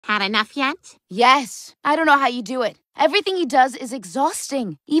Had enough yet? Yes. I don't know how you do it. Everything he does is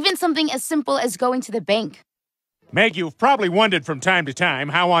exhausting. Even something as simple as going to the bank. Meg, you've probably wondered from time to time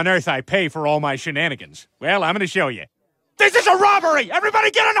how on earth I pay for all my shenanigans. Well, I'm gonna show you. This is a robbery! Everybody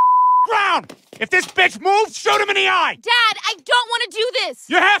get on the ground! If this bitch moves, shoot him in the eye! Dad, I don't want to do this!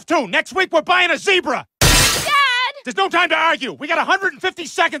 You have to! Next week we're buying a zebra! Dad! There's no time to argue. We got 150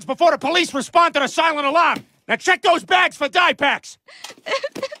 seconds before the police respond to the silent alarm. Now check those bags for dye packs.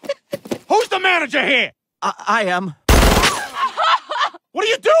 Who's the manager here? I am. What are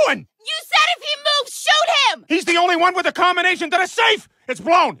you doing? You said if he moves, shoot him! He's the only one with a combination to the safe! It's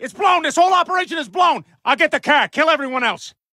blown! It's blown! This whole operation is blown! I'll get the car. Kill everyone else.